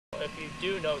if you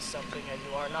do know something and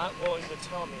you are not willing to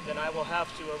tell me, then I will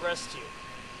have to arrest you.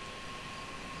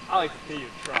 I like to see you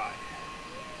try.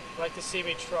 You'd like to see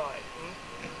me try,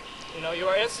 You know, you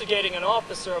are instigating an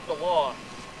officer of the law.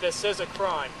 This is a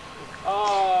crime.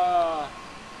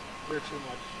 You're too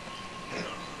much.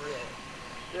 Really?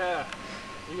 Yeah,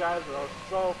 you guys are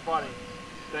so funny.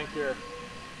 Think you're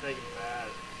big and bad.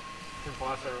 You can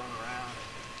boss everyone around.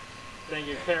 Think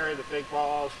you carry the big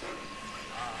balls.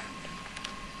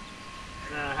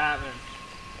 Not happening.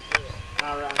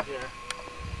 Not around here.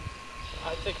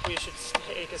 I think we should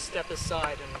take a step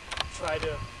aside and try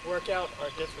to work out our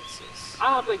differences.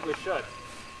 I don't think we should.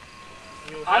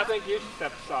 I think you should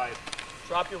step aside.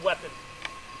 Drop your weapon.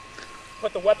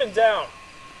 Put the weapon down.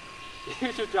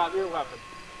 You should drop your weapon.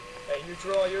 Hey, you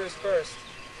draw yours first.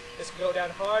 This can go down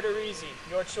hard or easy.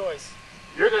 Your choice.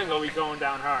 You're going to be going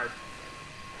down hard.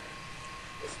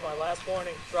 This is my last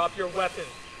warning. Drop your weapon.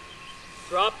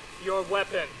 Drop your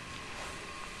weapon.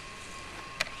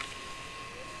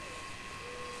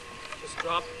 Just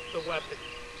drop the weapon.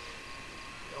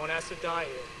 No one has to die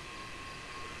here.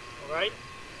 All right?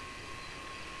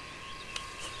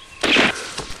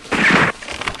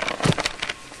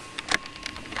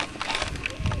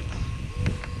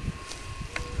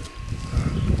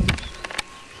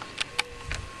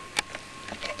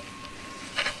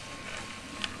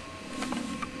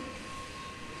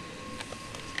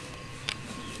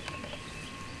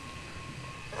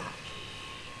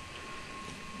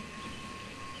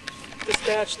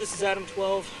 Dispatch, this is Adam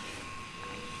 12.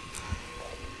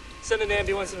 Send an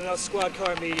ambulance and another squad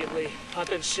car immediately. I've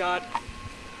been shot.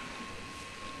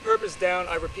 Purpose down.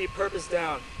 I repeat, purpose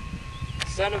down.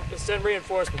 Send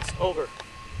reinforcements. Over.